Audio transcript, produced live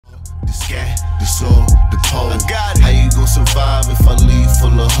The scat, the sword, the pole. I got it. How you gon' survive if I leave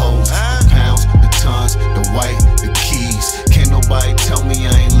full of hoes? The pounds, the tons, the white, the keys. Can't nobody tell me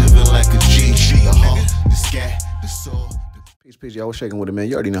I ain't living like a G. The hawk, the scat, the sword. Peace, y'all. Shaking with it, man.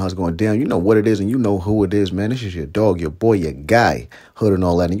 You already know how it's going down. You know what it is, and you know who it is, man. This is your dog, your boy, your guy, Hood and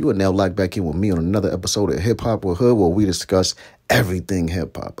all that. And you are now locked back in with me on another episode of Hip Hop with Hood, where we discuss everything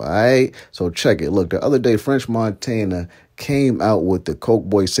hip hop. All right. So check it. Look, the other day, French Montana came out with the Coke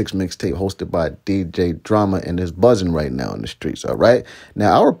Boy 6 mixtape hosted by DJ Drama, and it's buzzing right now in the streets. All right.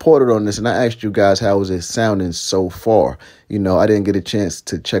 Now, I reported on this and I asked you guys, how is it sounding so far? You know, I didn't get a chance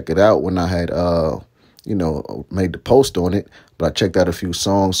to check it out when I had, made the post on it, but I checked out a few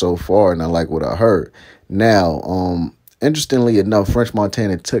songs so far and I like what I heard. Now, interestingly enough, French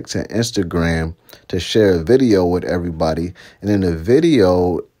Montana took to Instagram to share a video with everybody. And in the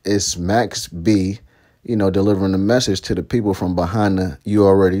video, it's Max B, delivering a message to the people from behind the you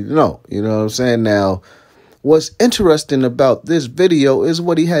already know. You know what I'm saying? Now, what's interesting about this video is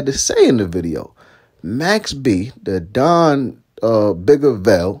what he had to say in the video. Max B, the Don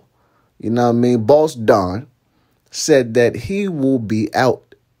Biggerville, Boss Don, said that he will be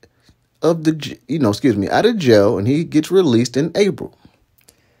out of out of jail, and he gets released in April.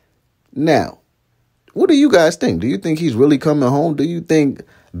 Now, what do you guys think? Do you think he's really coming home? Do you think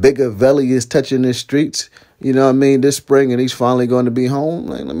Biggerville is touching the streets, this spring, and he's finally going to be home?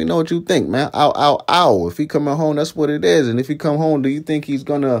 Like, let me know what you think, man. Ow. If he coming home, that's what it is. And if he come home, do you think he's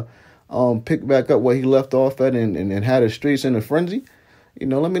going to pick back up where he left off at and have the streets in a frenzy?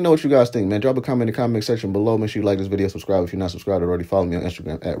 Let me know what you guys think, man. Drop a comment in the comment section below. Make sure you like this video, subscribe if you're not subscribed already. Follow me on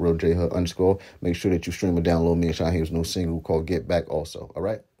Instagram at RealJHood_. Make sure that you stream and download me and Shaheem's new single called Get Back also. All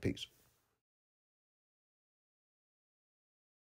right? Peace.